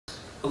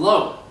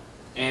Hello,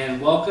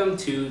 and welcome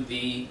to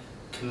the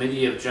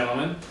Committee of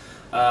Gentlemen.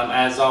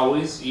 As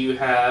always, you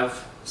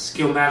have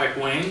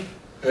Skillmatic Wayne.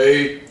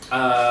 Hey.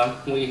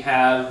 We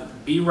have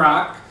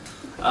B-Rock.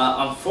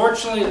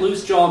 Unfortunately,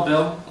 Loose Jaw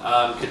Bill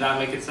could not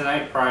make it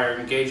tonight, prior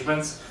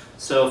engagements.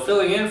 So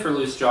filling in for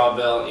Loose Jaw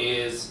Bill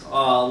is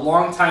a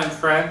longtime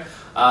friend,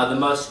 the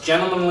most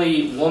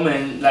gentlemanly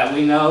woman that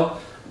we know,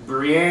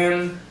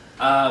 Brienne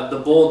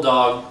the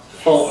Bulldog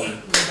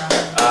Fulton.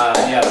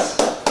 Yes.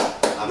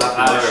 I'm not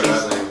familiar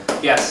with that name.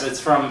 Yes, it's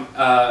from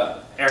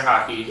air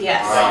hockey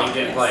that you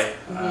didn't play.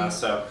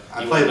 So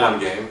I played one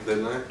game,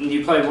 didn't I?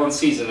 You played one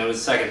season. It was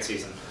second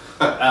season.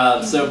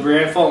 So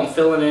Brienne Fulton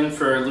filling in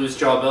for Loose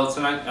Jaw Bill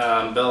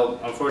tonight. Bill,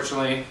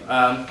 unfortunately,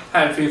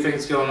 had a few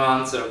things going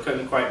on, so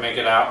couldn't quite make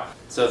it out.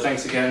 So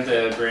thanks again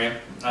to Brienne.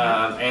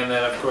 And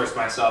then, of course,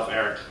 myself,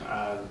 Eric,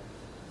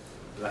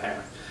 the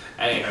Hammer.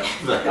 Anyhow,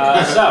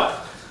 so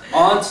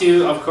on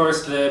to, of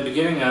course, the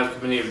beginning of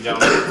Committee of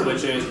Gentlemen,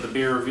 which is the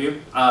beer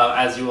review.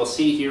 As you will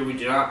see here, we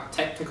do not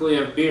technically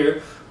have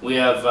beer. We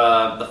have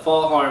the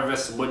Fall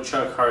Harvest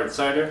Woodchuck Hard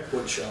Cider.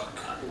 Woodchuck.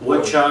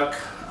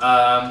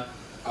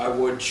 I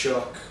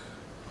Woodchuck.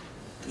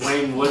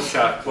 Wayne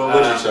Woodchuck. What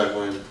would you chuck,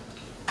 Wayne?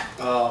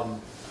 I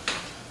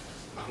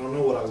don't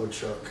know what I would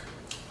chuck.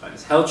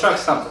 He'll chuck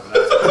something.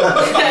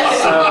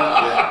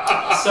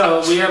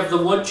 So we have the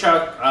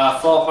Woodchuck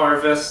Fall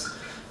Harvest.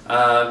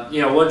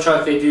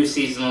 Woodchuck, they do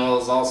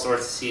seasonals, all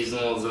sorts of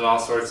seasonals and all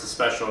sorts of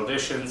special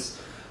editions.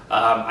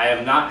 I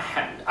have not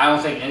had, I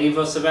don't think any of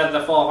us have had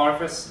the Fall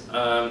Harvest.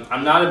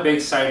 I'm not a big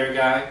cider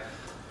guy.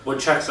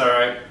 Woodchuck's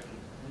alright.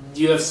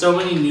 You have so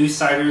many new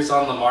ciders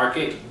on the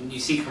market. You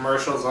see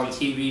commercials on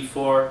TV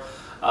for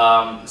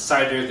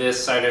cider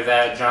this, cider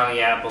that, Johnny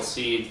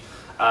Appleseed,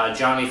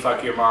 Johnny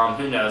Fuck Your Mom,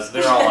 who knows,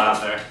 they're all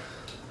out there.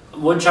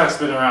 Woodchuck's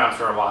been around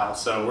for a while,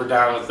 so we're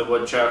down with the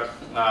Woodchuck.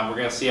 We're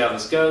going to see how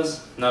this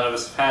goes. None of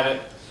us have had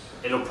it.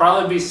 It'll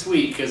probably be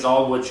sweet, because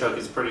all Woodchuck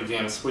is pretty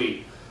damn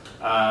sweet.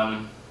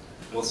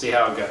 We'll see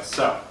how it goes.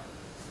 So,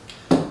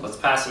 let's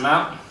pass them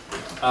out.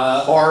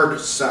 Hard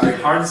cider.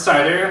 Hard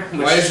cider.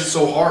 Why is it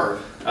so hard?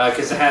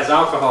 Because it has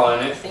alcohol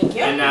in it. Thank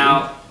you. And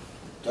now,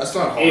 that's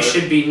not hard. It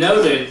should be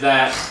noted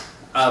that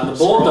the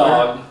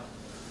Bulldog,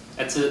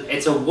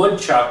 it's a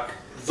Woodchuck.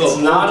 It's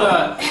not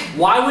a.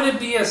 Why would it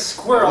be a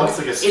squirrel? It looks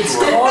like a It's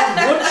squirrel. called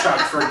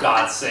Woodchuck, for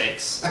God's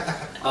sakes.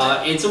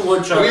 It's a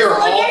Woodchuck. We are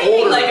all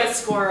older. Like a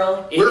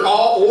squirrel. We're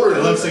all older.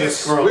 It looks like a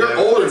squirrel. We're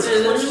older. It's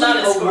It's not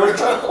a literally a squirrel.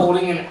 Woodchuck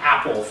holding an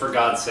apple, for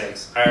God's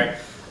sakes. Alright.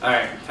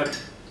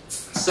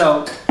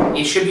 So,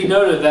 it should be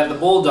noted that the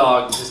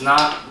Bulldog does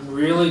not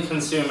really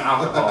consume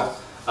alcohol.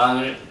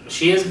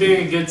 She is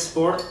being a good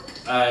sport.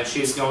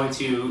 She is going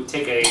to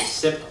take a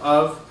sip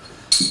of.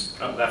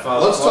 Oh, that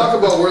falls. Let's talk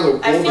about where the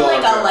Bulldog. I feel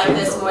like I'll like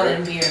this more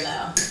than beer,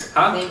 though.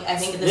 Huh? I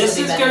think This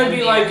is going to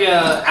be like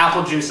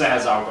apple juice that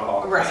has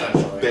alcohol, Right.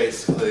 essentially.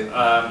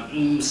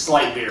 Basically.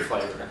 Slight beer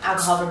flavor.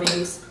 Alcohol for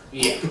babies.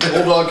 Yeah.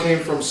 Bulldog came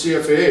from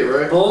CFA,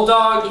 right?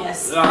 Bulldog.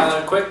 Yes.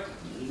 Quick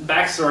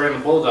backstory on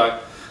the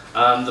Bulldog.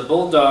 The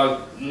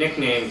Bulldog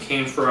nickname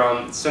came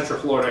from Central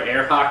Florida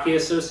Air Hockey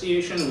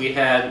Association. We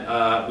have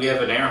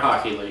an air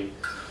hockey league,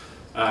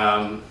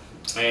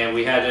 and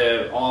we had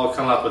to all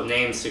come up with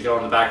names to go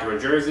on the back of our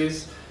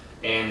jerseys.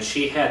 And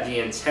she had the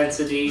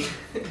intensity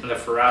and the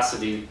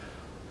ferocity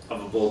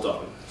of a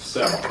bulldog.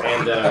 So,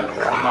 and a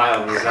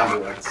mild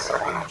resemblance.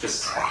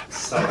 Just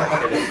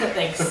somewhat kidding.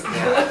 Thanks.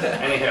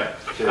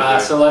 Anyhow,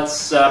 so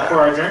let's pour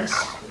our drinks.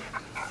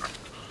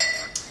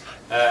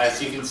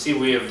 As you can see,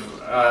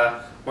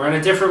 we're in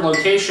a different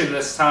location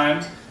this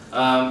time,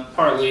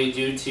 partly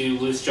due to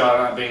Loose Jaw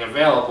not being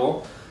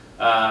available.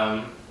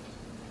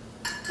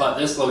 But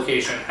this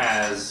location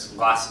has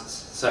glasses,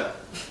 so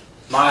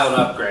mild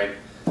upgrade.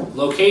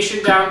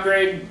 Location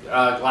downgrade,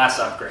 glass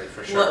upgrade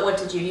for sure. What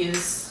did you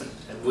use?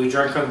 We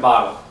drank from the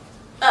bottle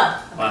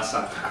Oh, last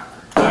time.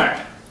 All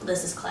right.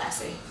 this is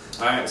classy.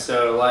 All right.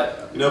 So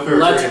You know, if we were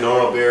drinking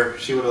normal beer,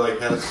 she would have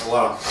had a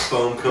lot of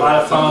foam coating. A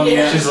lot of foam.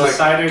 Yeah. She's like,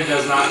 Cider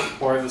does not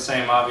pour the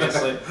same,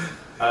 obviously.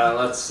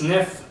 Let's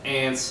sniff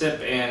and sip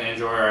and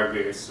enjoy our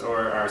beers,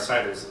 or our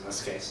ciders in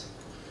this case.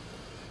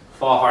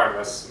 Fall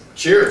Harvest.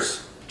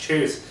 Cheers.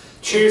 Cheers.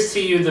 Cheers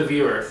to you, the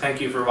viewer.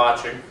 Thank you for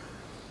watching.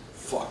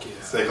 Fuck yeah.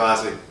 stay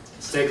classy.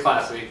 Stay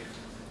classy.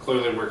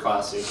 Clearly, we're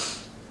classy.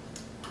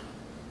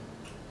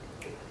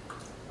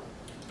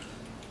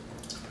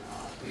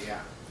 Yeah.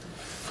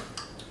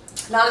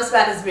 Not as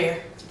bad as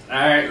beer. All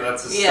right,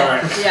 that's a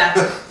start. Yeah.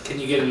 Can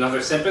you get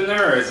another sip in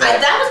there, or is that?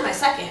 That was my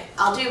second.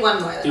 I'll do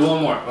one more. Though. Do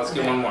one more. Let's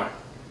get one more.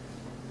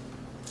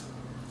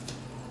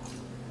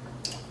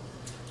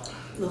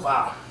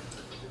 Wow.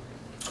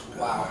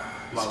 Wow.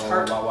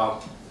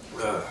 Wow.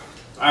 All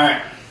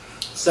right.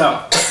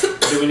 So,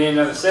 do we need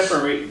another sip,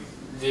 or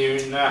do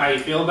you know how you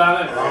feel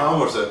about it? One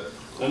more sip.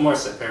 One more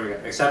sip. Here we go.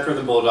 Except for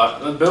the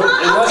Bulldog. Bulldog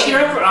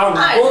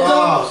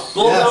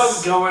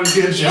Yes. going,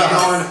 Good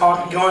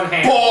job. going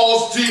ham.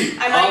 Balls deep.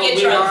 I might get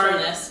we drunk are-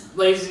 from this.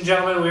 ladies and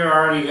gentlemen, we are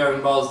already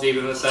going balls deep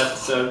in this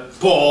episode.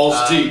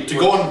 Balls deep. To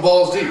go into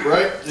balls deep,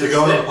 right? To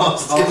go into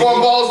balls deep. We're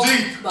going balls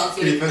deep. Balls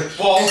Can you deep. finish?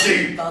 Balls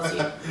deep. Balls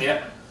deep.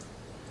 Yep.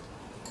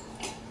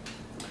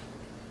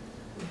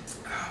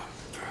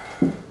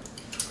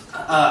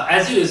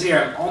 As you can see,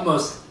 I'm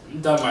almost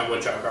done my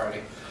Woodchuck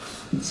already.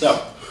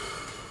 So,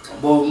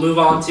 we'll move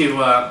on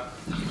to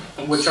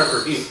Woodchuck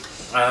review.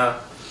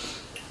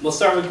 We'll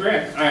start with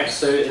Grant. Alright,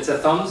 so it's a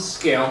thumbs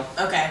scale.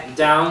 Okay.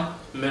 Down,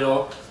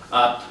 middle,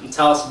 up.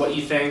 Tell us what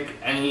you think,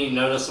 any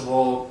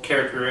noticeable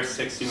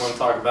characteristics you want to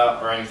talk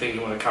about, or anything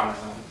you want to comment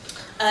on.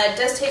 It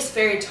does taste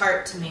very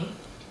tart to me.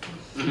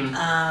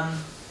 Mm-hmm.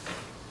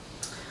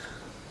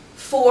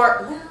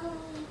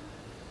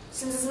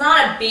 Since it's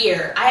not a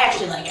beer, I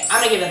actually like it.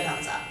 I'm gonna give it a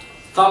thumbs up.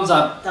 Thumbs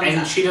up, Thumbs and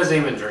up. she doesn't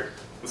even drink.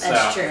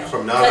 That's So, true.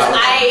 From now Because on.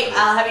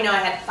 I'll have you know I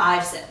had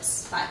 5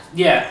 sips. 5.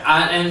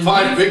 Yeah, and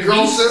 5 big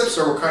girl we- sips,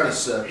 or what kind of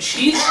sips?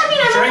 She's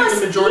I drank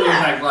almost- the majority yeah.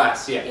 of that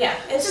glass, yeah. Yeah,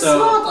 it's So-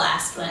 a small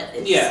glass, but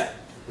it's... Yeah.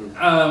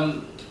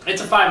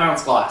 It's a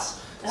 5-ounce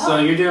glass, so Oh.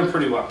 you're doing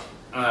pretty well.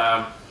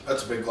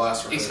 That's a big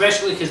glass for her.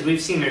 Especially because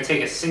we've seen her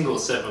take a single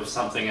sip of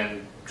something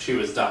and she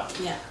was done.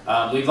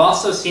 Yeah. We've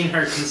also seen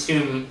her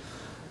consume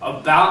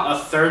about a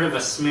third of a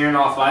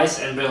Smirnoff Ice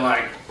and been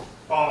like,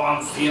 "Oh,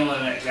 I'm feeling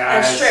it,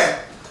 guys." That's true.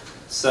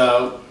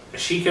 So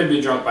she could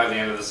be drunk by the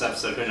end of this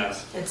episode. Who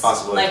knows? It's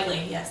Possibly.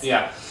 likely, yes.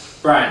 Yeah,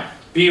 Brian,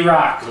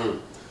 B-Rock.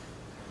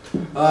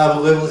 I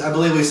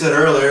believe we said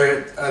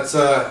earlier, that's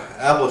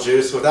apple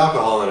juice with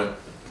alcohol in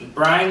it.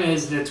 Brian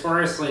is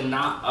notoriously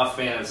not a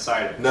fan of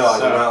cider. No, I do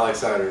So, not like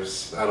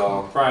ciders at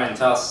all. Brian,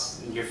 tell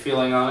us your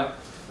feeling on it.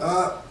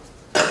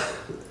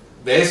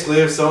 Basically,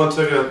 if someone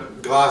took a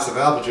glass of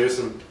apple juice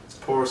and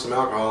poured some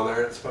alcohol in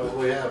there, it's probably what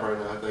we have right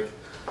now, I think.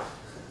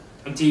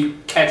 Do you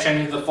catch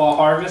any of the fall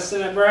harvest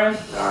in it, Brian?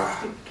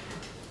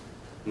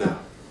 No.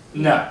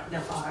 No. No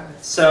fall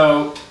harvest.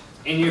 So,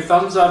 in your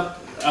thumbs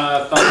up,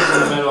 thumbs in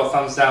the middle,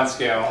 thumbs down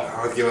scale,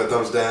 I would give it a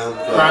thumbs down.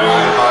 But Brian-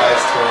 I'm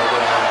biased toward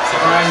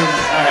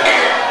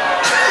Brian,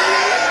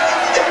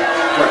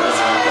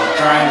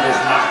 Brian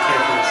does not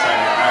care for the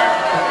cider.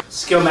 Alright.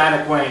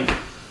 Skillmatic Wayne.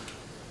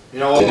 You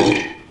know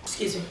what?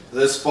 Excuse me.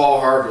 This fall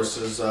harvest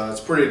is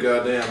it's pretty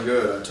goddamn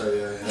good, I tell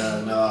you.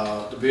 And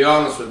to be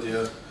honest with you,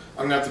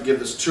 I'm gonna have to give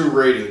this 2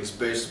 ratings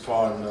based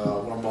upon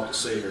what I'm about to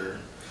say here.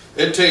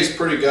 It tastes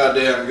pretty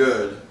goddamn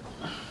good.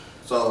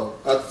 So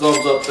that's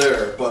thumbs up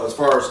there. But as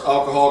far as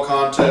alcohol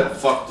content,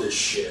 fuck this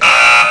shit.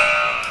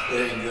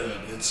 It ain't good.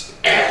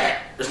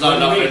 There's not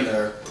enough in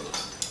there.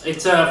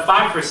 It's a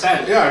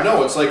 5%. Yeah, I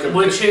know. It's like a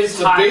Which is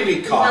it's a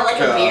baby cock. like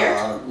a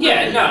beer?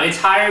 Yeah, no, it's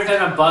higher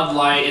than a Bud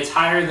Light. It's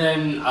higher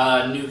than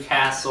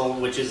Newcastle,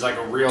 which is like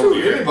a real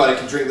Dude, beer. anybody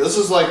can drink. This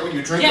is like what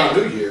you drink Yeah. on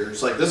New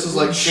Year's. Like this is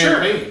like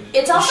Sure. champagne.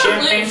 It's also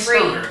Champagne gluten-free,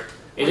 stronger.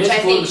 It which is I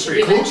think should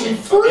be gluten-free.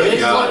 mentioned. It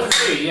is God.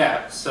 gluten-free,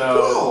 yeah. So,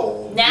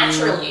 Oh.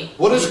 Naturally.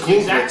 What is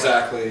gluten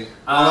Exactly. exactly? It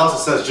also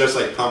says just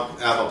like pump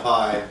apple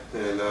pie.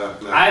 And, no.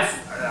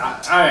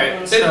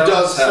 alright. It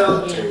does have so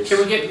that taste. can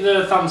we get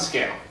the thumb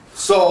scale?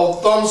 So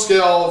thumb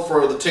scale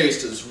for the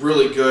taste is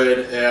really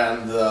good,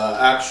 and the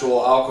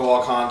actual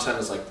alcohol content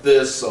is like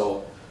this.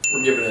 So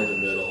we're giving it in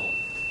the middle.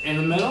 In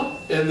the middle?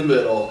 In the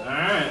middle.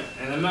 Alright,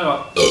 in the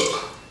middle.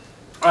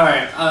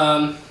 Alright,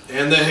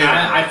 And the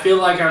hammer. I feel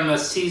like I'm a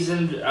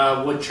seasoned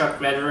Woodchuck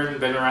veteran,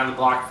 been around the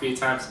block a few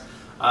times.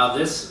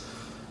 This...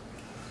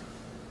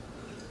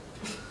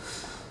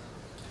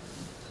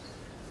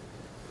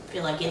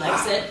 Feel like he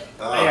likes it.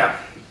 Yeah.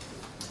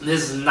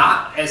 This is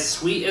not as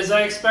sweet as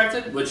I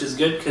expected, which is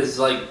good because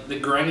like the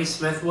Granny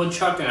Smith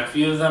Woodchuck and a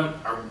few of them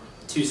are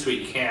too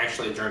sweet. You can't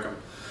actually drink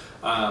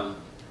them.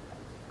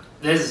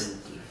 This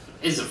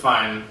is a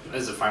fine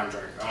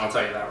drink. I'm gonna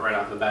tell you that right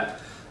off the bat.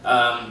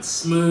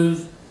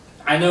 Smooth.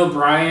 I know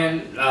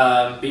Brian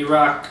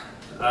B-Rock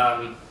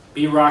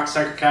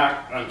sucker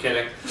cock. I'm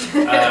kidding.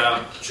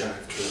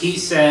 He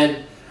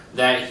said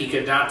that he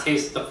could not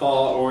taste the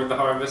fall or the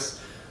harvest.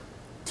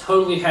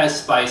 Totally has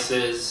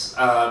spices.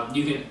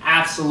 You can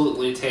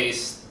absolutely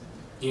taste,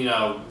 you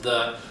know,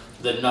 the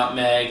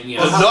nutmeg. You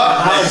know,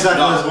 How exactly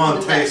does one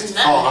Nutmeg. taste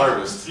fall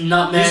harvest? You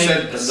nutmeg,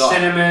 said the nut.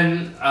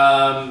 cinnamon.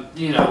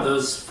 You know,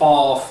 those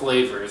fall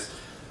flavors.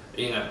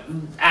 You know,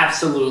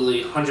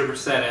 absolutely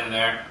 100% in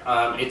there.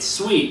 It's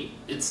sweet.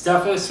 It's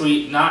definitely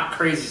sweet. Not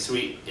crazy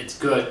sweet. It's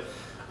good.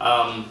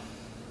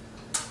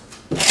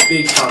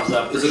 Big thumbs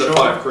up. Is for it a sure.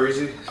 5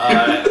 crazy?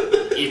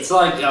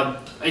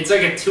 It's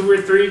like a 2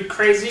 or 3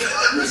 crazy,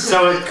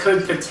 so it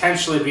could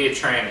potentially be a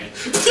tranny.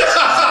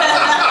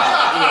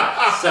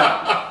 Yeah, so,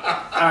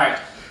 alright.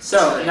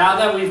 So, now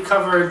that we've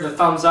covered the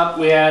thumbs up,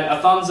 we had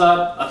a thumbs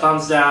up, a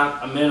thumbs down,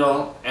 a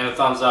middle, and a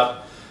thumbs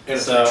up. And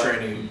So- it's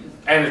training.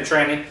 And a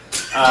tranny.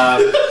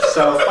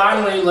 So,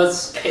 finally,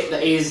 let's hit the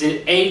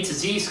A to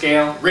Z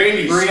scale.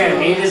 Randy's Brian,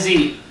 scale. A to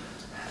Z.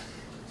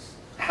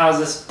 How's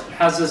this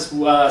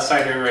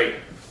cider rate?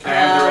 Can I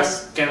have the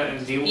rest? Do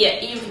you, Yeah,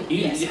 you can. you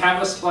Yes.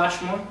 have a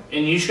splash more?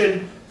 And you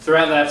should,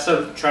 throughout the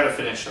episode, try to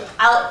finish it.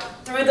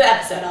 Through the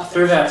episode, I'll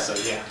Through finish. the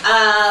episode,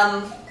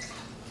 yeah.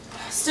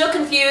 Still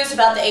confused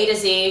about the A to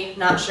Z.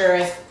 Not sure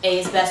if A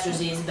is best or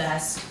Z is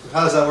best.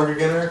 How does that work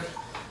again, Eric?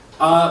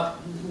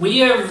 We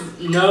have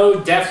no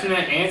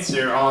definite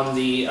answer on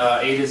the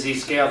A to Z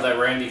scale that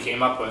Randy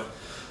came up with.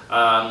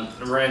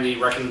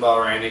 Wrecking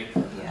Ball Randy.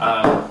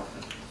 Yeah.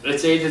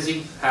 It's A to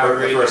Z,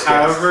 First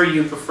however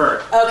you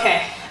prefer.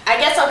 Okay, I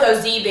guess I'll go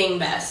Z being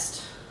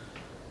best.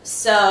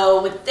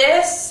 So with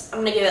this, I'm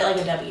gonna give it like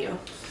a W.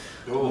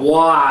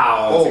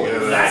 Wow. Oh,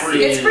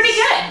 It's pretty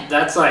good.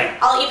 That's like,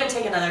 I'll even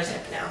take another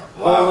sip now.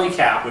 holy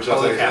cow. Which I'll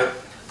Holy take cow. it.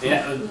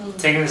 Yeah,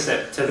 taking a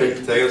sip to the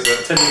Take a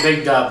sip. to the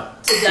big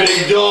dub. To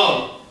W.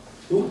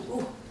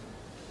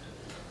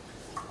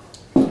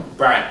 Dub.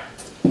 Brian,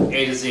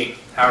 A to Z,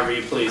 however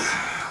you please.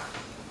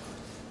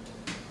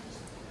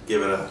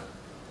 Give it a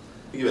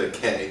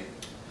K.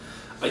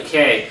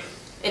 Okay,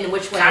 In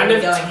which way Kind are we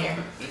of- going here?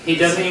 he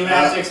doesn't even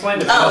have to explain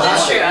it. Oh,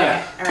 that's true. Okay,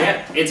 Yeah. all right.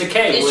 Yeah, it's a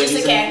K. It's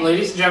just a K.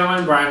 Ladies and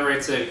gentlemen, Brian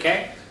rates it a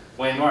K.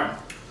 Wayne Martin.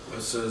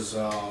 This is,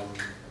 I'm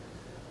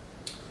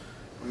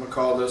gonna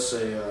call this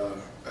a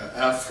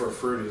F for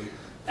fruity.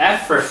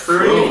 F for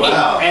fruity. Oh,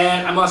 wow.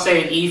 And I'm gonna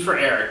say an E for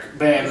Eric.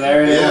 Bam,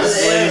 there it Yes.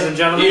 is, ladies and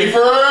gentlemen. E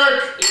for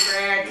Eric! E for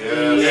Eric.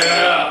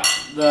 Yeah.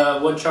 The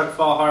Woodchuck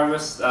Fall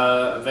Harvest,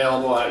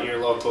 available at your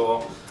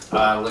local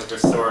liquor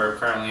store,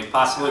 currently,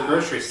 possibly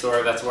grocery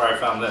store. That's where I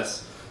found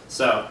this.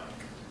 So,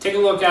 take a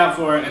look out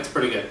for it. It's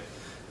pretty good.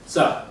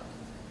 So,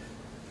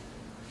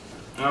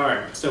 all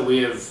right. So we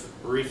have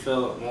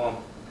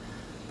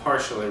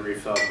partially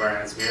refilled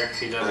Brian's beer.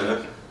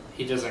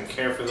 He doesn't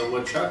care for the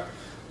Woodchuck,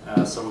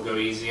 so we'll go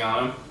easy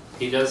on him.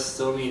 He does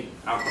still need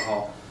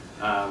alcohol.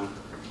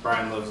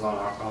 Brian lives on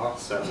alcohol,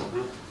 so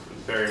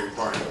very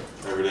important.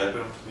 Every day.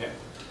 Boom. Yeah.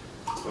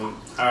 Boom.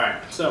 All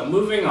right. So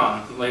moving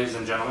on, ladies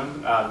and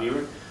gentlemen,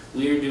 viewer,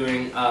 we are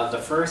doing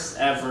the first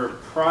ever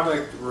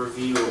product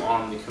review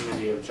on the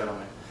Committee of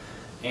Gentlemen,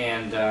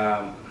 and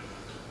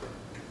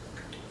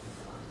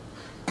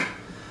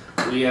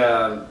we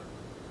have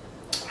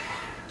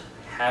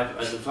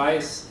a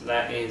device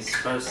that is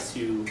supposed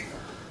to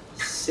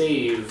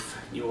save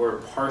your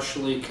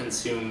partially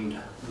consumed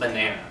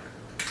banana.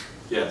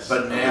 Yes.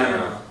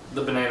 Banana.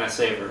 The banana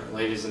saver,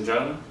 ladies and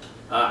gentlemen.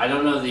 I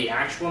don't know the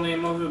actual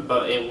name of it,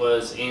 but it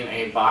was in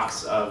a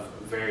box of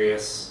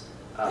various.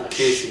 In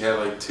case you had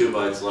like 2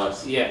 bites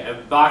left. Yeah, a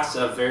box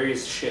of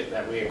various shit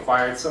that we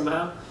acquired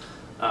somehow.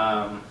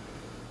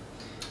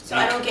 So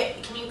I don't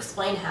get. Can you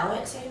explain how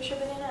it saves your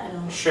banana? I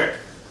don't. Sure.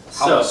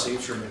 How So it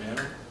saves your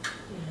banana?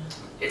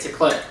 it's a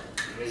clip.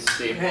 As you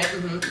see, Right.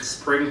 Mm-hmm.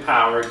 spring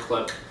powered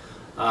clip.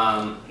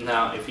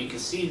 Now, if you can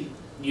see,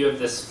 you have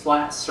this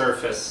flat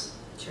surface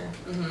Sure.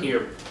 Mm-hmm.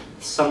 here,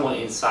 somewhat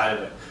inside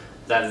of it,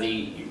 that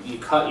you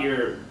cut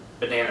your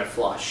banana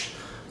flush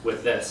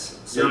with this.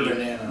 Your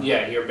banana.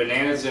 Yeah, your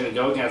banana's gonna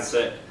go against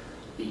it.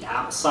 The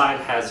outside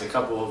has a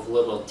couple of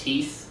little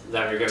teeth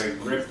that are gonna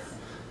grip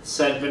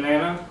said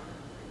banana,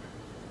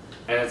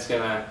 and it's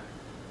gonna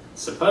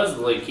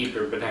supposedly keep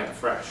your banana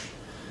fresh.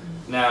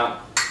 Now,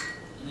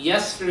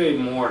 yesterday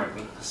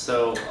morning,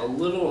 so a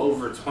little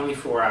over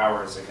 24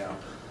 hours ago,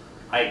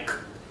 I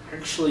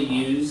actually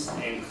used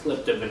and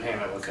clipped a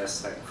banana with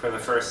this thing for the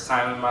first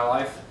time in my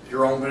life.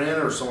 Your own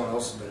banana or someone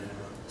else's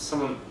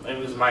banana? It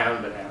was my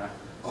own banana.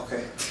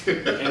 Okay.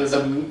 It was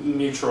a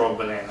mutual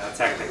banana,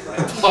 technically.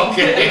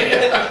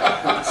 Okay.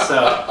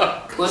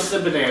 So, clipped the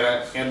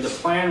banana, and the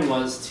plan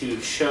was to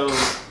show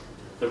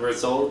the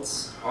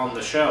results on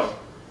the show.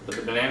 But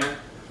the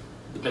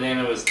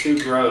banana was too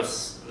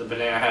gross. The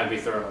banana had to be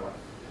thrown away.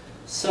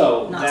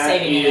 So Not that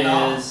saving it at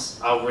all. is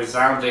a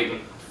resounding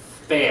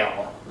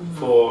fail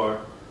for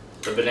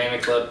the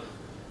banana clip.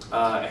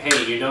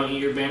 Hey, you don't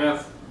eat your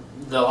banana.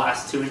 The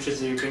last 2 inches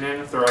of your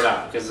banana, throw it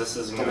out because this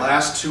isn't The gonna.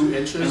 last 2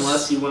 inches?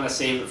 Unless you want to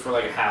save it for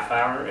like a half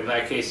hour. In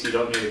that case, you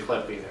don't need a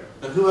clip either.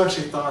 And who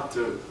actually thought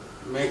to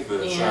make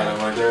this Yeah.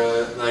 item? Like,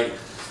 they're like,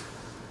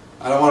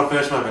 I don't want to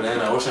finish my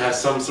banana. I wish I had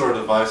some sort of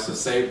device to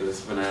save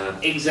this banana.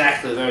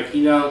 Exactly. They're like,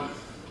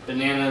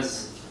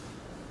 bananas,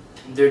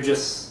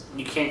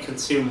 you can't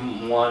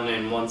consume one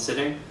in one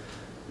sitting.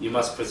 You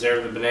must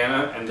preserve the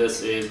banana, and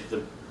this is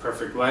the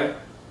perfect way.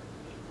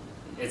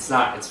 It's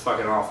not. It's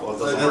fucking awful. It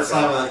doesn't That's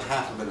work not out. like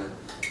half a banana.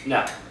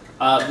 No.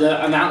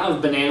 The amount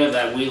of banana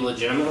that we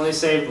legitimately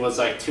saved was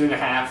like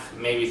 2.5,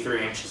 maybe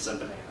 3 inches of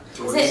banana.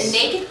 Is it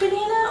naked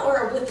banana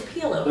or with the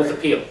peel over? With the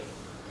peel.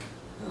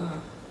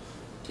 Oh.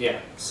 Yeah.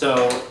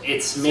 So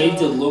it's made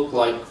to look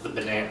like the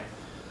banana,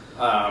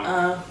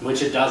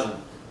 which it doesn't.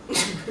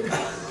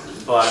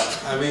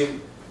 But I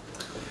mean,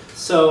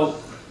 so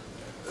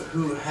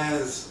who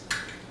has?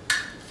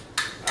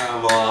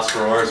 I'm a loss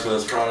for words for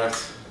this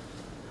product.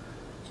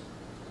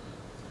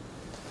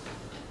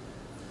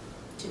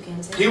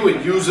 Toucans. He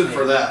would use it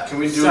for that. Can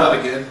we do So- that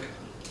again?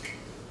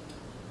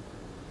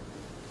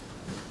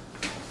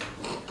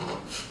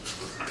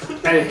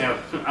 anyhow,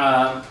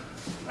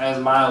 that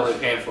was mildly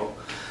painful.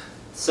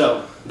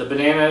 So the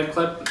banana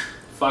clip,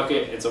 fuck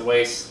it, it's a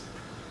waste.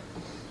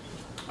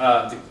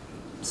 The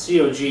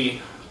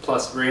COG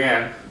plus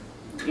Brienne,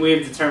 we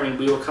have determined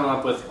we will come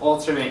up with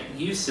alternate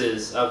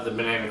uses of the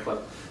banana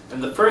clip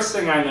And the first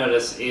thing I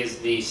notice is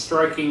the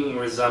striking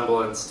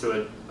resemblance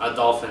to a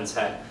dolphin's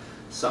head.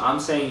 So I'm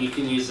saying you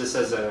can use this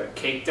as a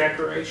cake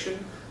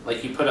decoration.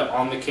 Like you put it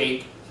on the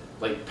cake,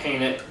 like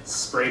paint it,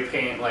 spray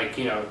paint, like,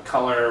 you know,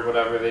 color or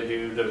whatever they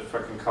do to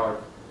fucking color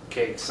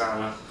cakes. I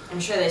don't know. I'm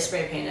sure they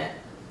spray paint it.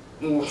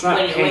 Well, it's not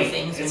When paint.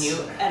 things when It's, you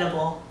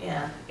edible,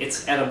 yeah.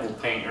 it's edible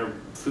paint or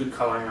food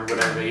coloring or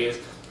whatever they use.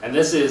 And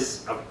this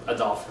is a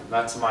dolphin.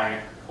 That's my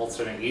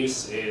alternate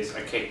use, is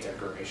a cake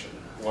decoration.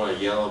 What, a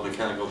yellow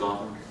mechanical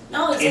dolphin?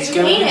 No, It's like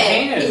gonna be painted.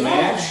 painted, Yeah.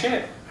 man.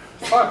 Shit.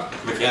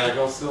 Fuck.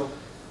 Mechanical still?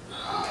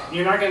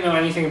 You're not gonna know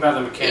anything about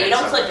the mechanics. You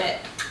don't of clip it.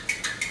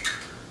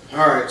 it.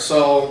 Alright,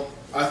 so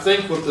I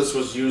think what this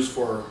was used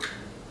for,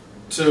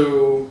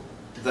 to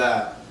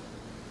that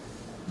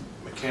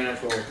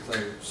mechanical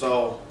thing.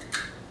 So,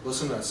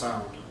 listen to that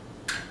sound.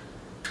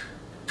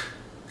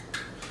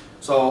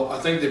 So, I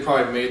think they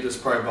probably made this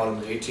probably about in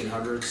the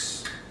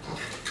 1800s.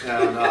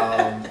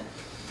 And,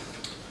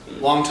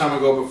 long time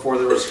ago before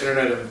there was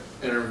internet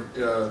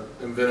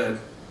invented,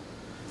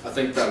 I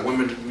think that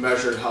women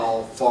measured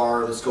how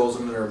far this goes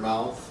into their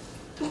mouth.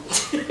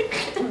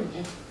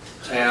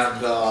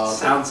 And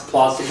Sounds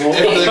plausible.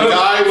 if the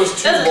guy was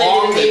too Doesn't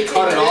long, make they it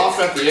cut it easier. off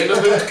at the end of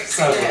it.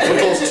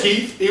 With those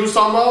teeth he was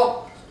talking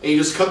about, and you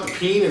just cut the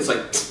peen, it's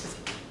like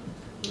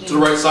to the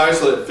right size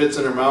so that it fits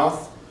in her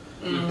mouth.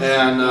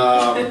 And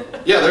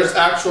yeah, there's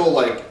actual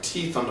like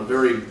teeth on the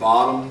very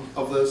bottom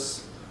of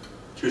this.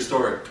 True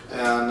story.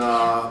 And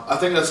I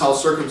think that's how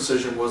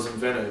circumcision was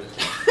invented.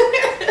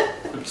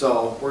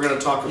 So we're gonna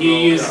talk about. You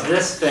used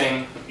this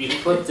thing, you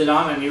flipped it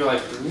on, and you were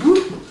like,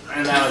 whoop,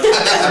 and that was.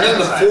 And then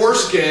the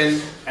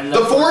foreskin. And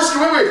The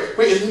foreskin.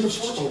 Wait. And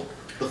then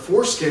the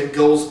foreskin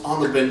goes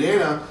on the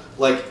banana.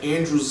 Like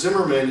Andrew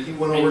Zimmerman, he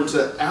went over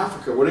to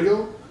Africa. Where'd he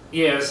go?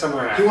 Yeah, it was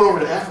somewhere. He went over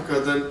to Africa.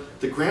 Then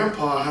the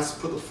grandpa has to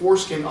put the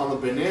foreskin on the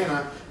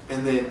banana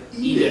and then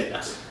eat it.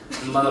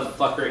 The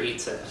motherfucker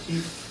eats it.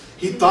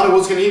 He thought it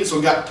was gonna eat it, so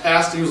it got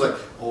past. And he was like,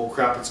 "Oh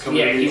crap, it's coming!"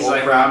 Yeah, to me. he's Oh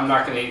like, crap! I'm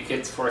not gonna eat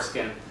kid's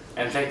foreskin.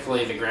 And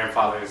thankfully, the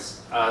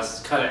grandfathers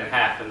cut it in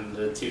half, and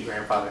the two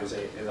grandfathers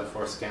ate the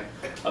foreskin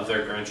of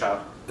their grandchild.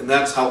 And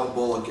that's how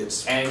Ebola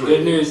gets. And created.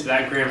 good news,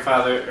 that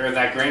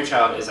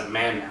grandchild is a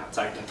man now,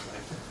 technically.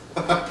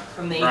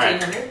 From the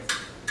Right.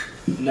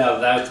 1800s? No,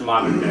 that's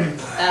modern day.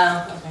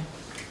 Oh, okay.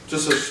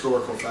 Just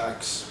historical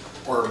facts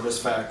or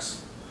misfacts.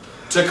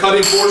 To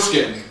cutting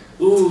foreskin,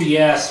 Ooh,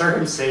 yeah,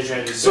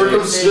 circumcision.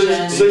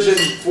 circumcision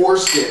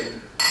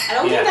foreskin. I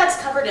don't Yeah. think that's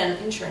covered in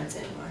insurance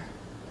anymore.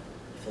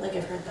 I feel like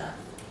I've heard that.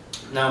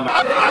 No,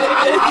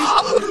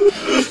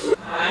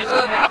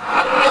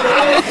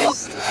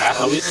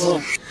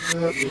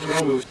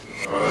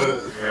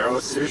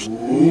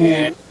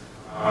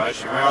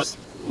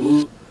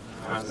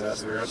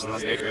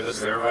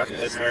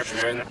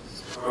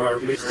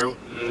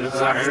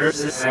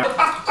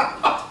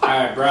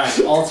 Alright,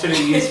 Brian, alternate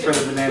use for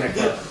the banana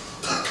clip.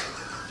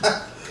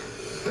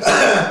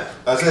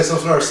 I'd say some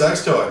sort of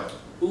sex toy.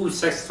 Ooh,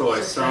 sex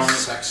toy, strong.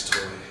 Sex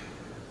toy.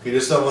 If you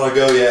just don't want to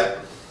go yet,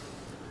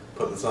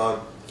 put this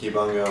on, keep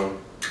on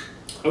going.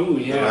 Ooh, No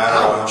yeah. matter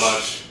how Ouch.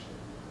 much,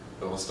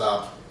 it will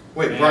stop.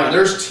 Wait, Yeah. Brian,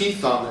 there's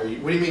teeth on there.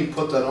 What do you mean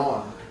put that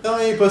on? No,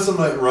 you put some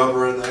like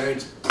rubber in there.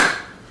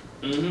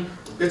 Mm-hmm.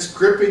 It's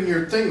gripping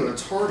your thing when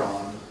it's hard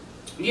on.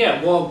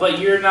 Yeah, well, but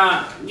you're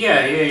not.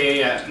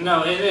 Yeah.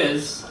 No, it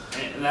is.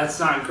 That's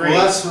not great.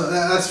 Well, that's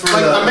for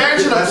Like, the,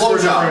 imagine a that's for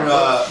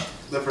blowjob.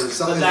 different but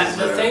sizes.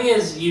 the there. thing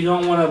is, you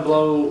don't want to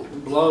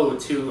blow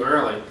too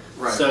early.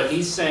 Right. So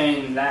he's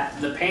saying that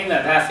the pain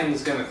that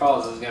thing's going to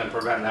cause is going to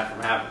prevent that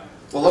from happening.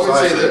 Well, let me say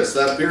Precisely. this: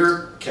 that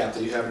beer cap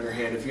that you have in your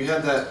hand, if you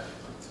had that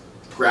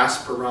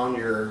grasp around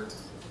your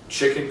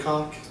chicken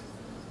cock.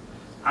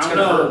 I don't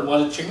gonna know hurt.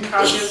 what a chicken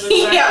cock is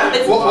exactly. Yeah,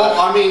 it's- Well,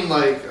 I mean,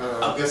 like.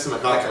 I'm guessing a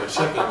cock of a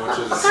chicken, which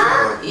is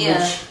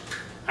Yeah.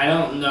 I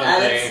don't know.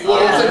 That's- Dave.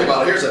 Well, Yeah. think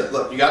about it. Here's it.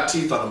 Look, you got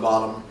teeth on the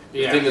bottom.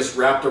 Yeah. The thing is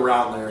wrapped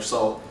around there,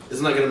 so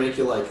isn't that gonna make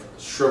you like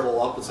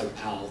shrivel up? It's like,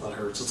 ow, that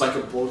hurts. It's like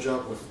a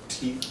blowjob with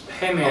teeth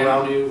Hey man,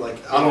 around you. Like,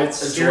 I don't if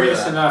it's enjoy serious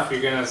that. enough,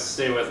 you're going to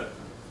stay with it.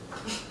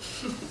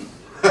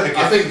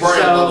 I think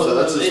Brian loves it.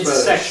 That's his it's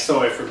fetish. sex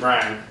toy for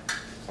Brian.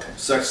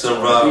 Sex some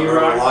toy. You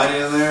rubber rock.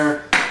 lining in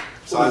there,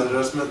 size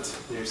adjustment.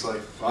 You're just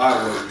like,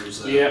 I wouldn't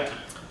use that. Yeah.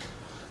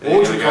 What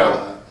would you there call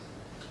go. that?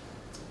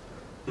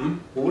 Hmm?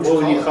 What What would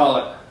would you you call call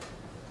it?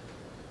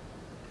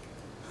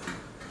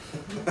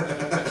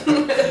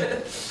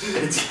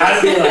 It's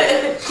gotta be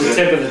like the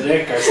tip of the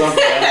dick or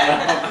something.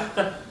 I don't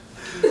know.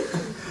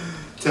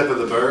 Tip of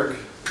the berg.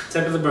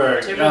 Tip of the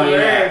bird. Tip Oh, of the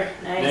yeah. bird.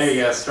 Nice. There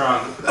you go, strong.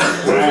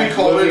 What if we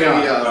call it a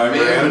Alright,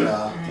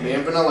 mambana?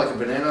 Mambana, like a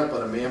banana,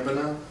 but a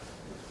mambana?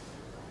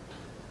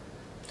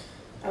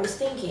 I was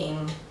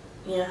thinking,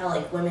 you know how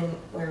like women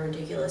wear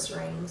ridiculous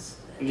rings?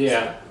 That just,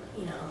 Yeah.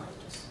 You know,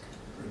 like just.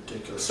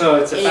 Ridiculous. So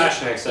it's a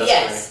fashion accessory.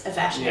 Yes, a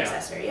fashion Yeah.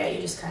 accessory. Yeah,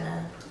 you just kind of.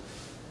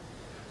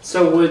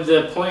 So would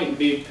the point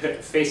be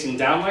facing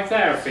down like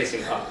that or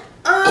facing up?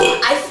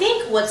 I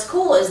think what's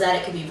cool is that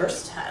it could be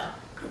versatile.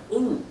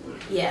 Ooh.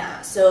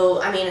 Yeah.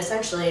 So I mean,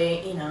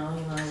 essentially, you know,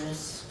 you want to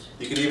just.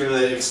 You could even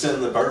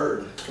extend the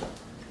bird.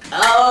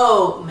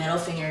 Oh, middle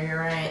finger. You're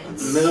right.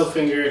 Middle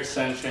finger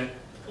extension.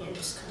 You're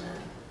just kind of.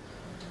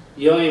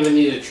 You don't even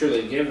need to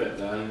truly give it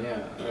then,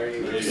 yeah. Or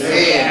you just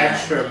Yeah.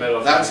 extra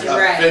middle That's finger.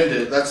 Right.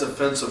 offended. That's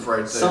offensive right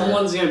there.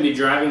 Someone's gonna be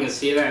driving and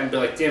see that and be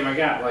like, damn, I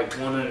got like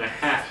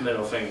 1.5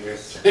 middle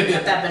fingers. Got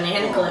that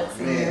banana clip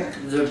finger.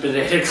 man. The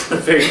banana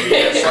clip finger,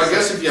 yes. So I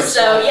guess if you have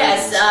So small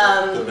yes,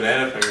 fingers- The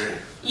banana finger.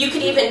 you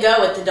could even go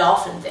with the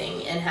dolphin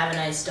thing and have a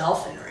nice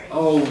dolphin ring.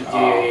 Oh,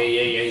 yeah.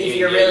 If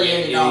you're really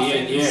into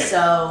dolphins. Yeah.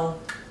 So,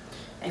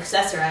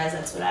 accessorize,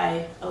 that's what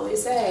I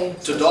always say.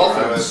 to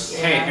dolphins.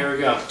 Hey, here we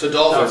go. To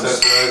dolphins.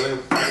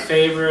 Accessorizing. My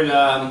favorite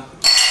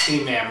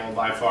sea mammal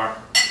by far.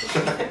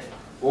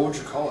 What would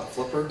you call it?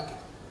 Flipper?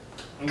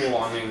 Well,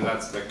 I mean,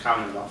 that's the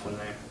common dolphin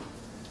name.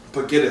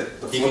 But get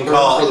it. The You can flipper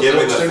call it for the giving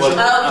bill the extension?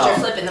 flipper. Oh, because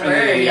you're flipping the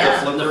bird, The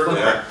yeah. flipper.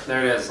 Yeah.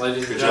 There it is, ladies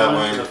and Good job,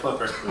 gentlemen, Mike. the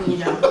flipper. You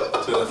know.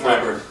 To the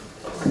flipper.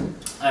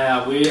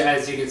 We,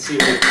 as you can see,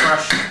 we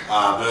crushed.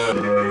 Ah,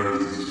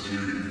 boo.